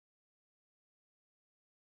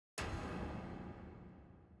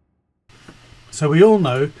So we all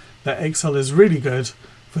know that Excel is really good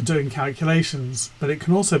for doing calculations, but it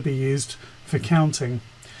can also be used for counting.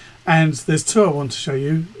 And there's two I want to show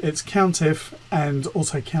you. It's COUNTIF and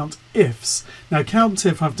also COUNTIFs. Now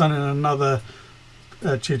COUNTIF I've done in another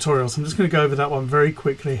tutorial, so I'm just going to go over that one very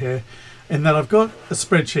quickly here. In that I've got a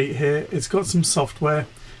spreadsheet here, it's got some software,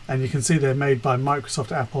 and you can see they're made by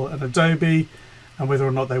Microsoft, Apple and Adobe, and whether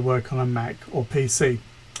or not they work on a Mac or PC.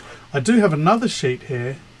 I do have another sheet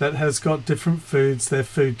here that has got different foods, their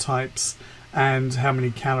food types, and how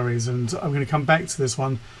many calories, and I'm going to come back to this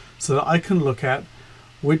one so that I can look at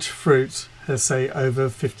which fruit has, say, over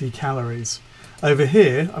 50 calories. Over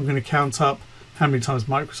here I'm going to count up how many times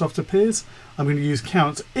Microsoft appears. I'm going to use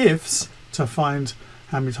COUNTIFs to find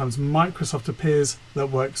how many times Microsoft appears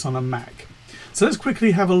that works on a Mac. So let's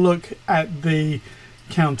quickly have a look at the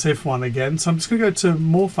COUNTIF one again. So I'm just going to go to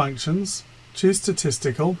More Functions, choose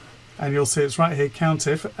Statistical, and you'll see it's right here,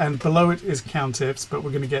 COUNTIF, and below it is COUNTIFs, but we're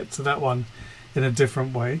going to get to that one in a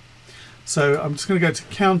different way. So I'm just going to go to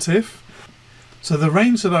COUNTIF. So the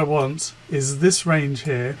range that I want is this range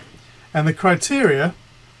here, and the criteria,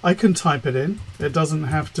 I can type it in. It doesn't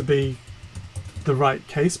have to be the right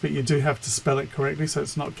case, but you do have to spell it correctly, so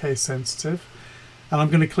it's not case sensitive. And I'm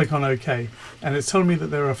going to click on OK, and it's telling me that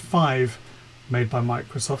there are 5 made by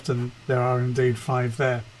Microsoft, and there are indeed 5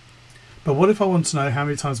 there. But what if I want to know how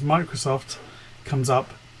many times Microsoft comes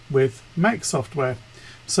up with Mac software?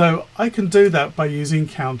 So I can do that by using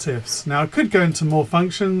COUNTIFs. Now I could go into More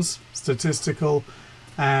Functions, Statistical,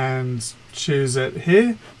 and choose it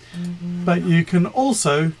here. But you can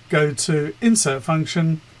also go to Insert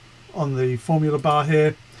Function on the formula bar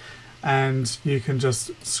here, and you can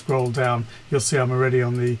just scroll down. You'll see I'm already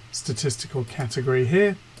on the statistical category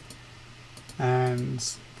here, and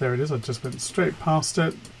there it is. I just went straight past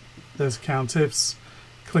it. There's COUNTIFs.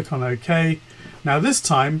 Click on OK. Now this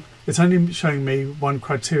time it's only showing me one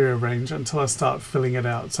criteria range until I start filling it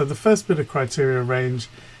out. So the first bit of criteria range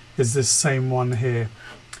is this same one here,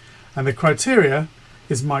 and the criteria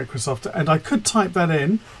is Microsoft, and I could type that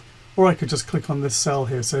in, or I could just click on this cell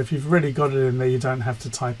here. So if you've already got it in there, you don't have to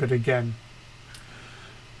type it again.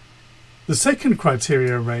 The second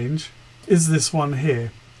criteria range is this one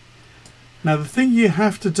here. Now the thing you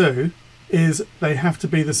have to do is they have to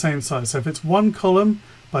be the same size. So if it's one column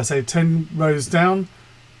by, say, 10 rows down,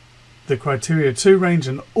 the criteria 2 range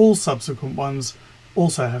and all subsequent ones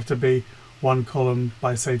also have to be one column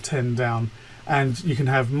by, say, 10 down. And you can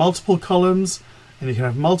have multiple columns and you can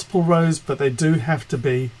have multiple rows, but they do have to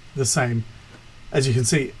be the same. As you can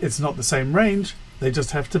see, it's not the same range, they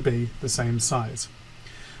just have to be the same size.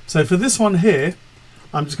 So for this one here,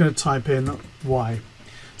 I'm just going to type in Y.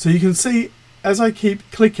 So you can see as I keep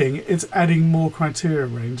clicking, it's adding more criteria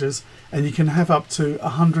ranges, and you can have up to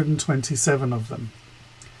 127 of them.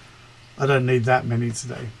 I don't need that many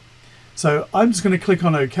today. So I'm just going to click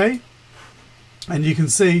on OK, and you can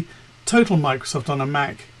see total Microsoft on a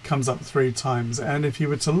Mac comes up 3 times, and if you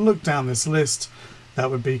were to look down this list,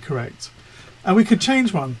 that would be correct. And we could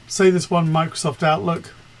change one. Say this one, Microsoft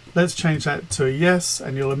Outlook. Let's change that to a yes,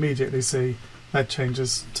 and you'll immediately see that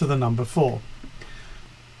changes to the number 4.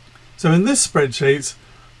 So in this spreadsheet,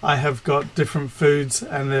 I have got different foods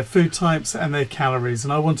and their food types and their calories,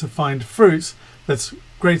 and I want to find fruit that's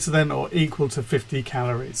greater than or equal to 50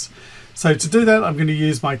 calories. So to do that, I'm going to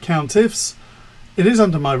use my COUNTIFs. It is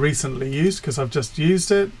under my recently used because I've just used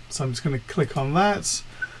it, so I'm just going to click on that.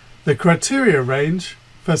 The criteria range,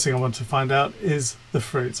 first thing I want to find out is the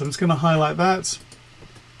fruit. So I'm just going to highlight that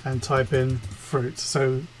and type in fruit.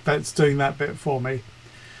 So that's doing that bit for me.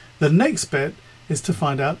 The next bit is to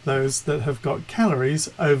find out those that have got calories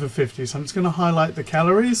over 50. So I'm just going to highlight the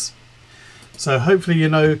calories. So hopefully you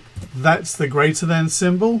know that's the greater than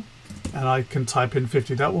symbol, and I can type in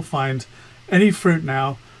 50. That will find any fruit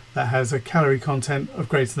now that has a calorie content of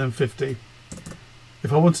greater than 50.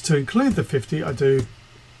 If I wanted to include the 50, I do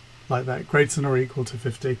like that, greater than or equal to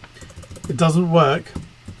 50. It doesn't work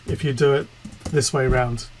if you do it this way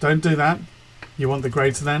around. Don't do that. You want the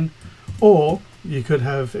greater than, or you could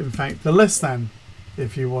have, in fact, the less than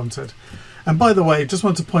if you wanted. And by the way, just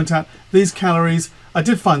want to point out these calories, I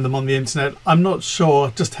did find them on the internet. I'm not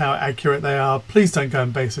sure just how accurate they are. Please don't go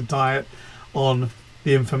and base a diet on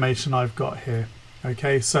the information I've got here.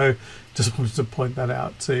 Okay, so just wanted to point that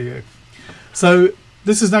out to you. So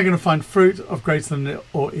this is now going to find fruit of greater than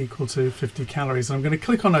or equal to 50 calories. And I'm going to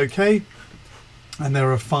click on OK, and there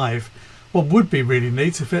are 5. What would be really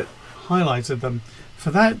neat if it highlighted them.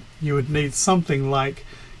 For that, you would need something like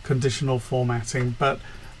conditional formatting, but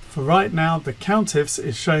for right now, the COUNTIFs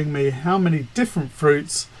is showing me how many different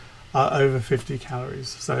fruits are over 50 calories.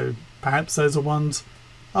 So perhaps those are ones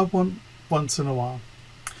I want once in a while.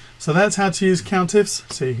 So that's how to use COUNTIFS,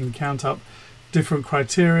 so you can count up different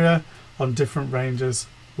criteria on different ranges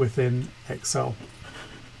within Excel.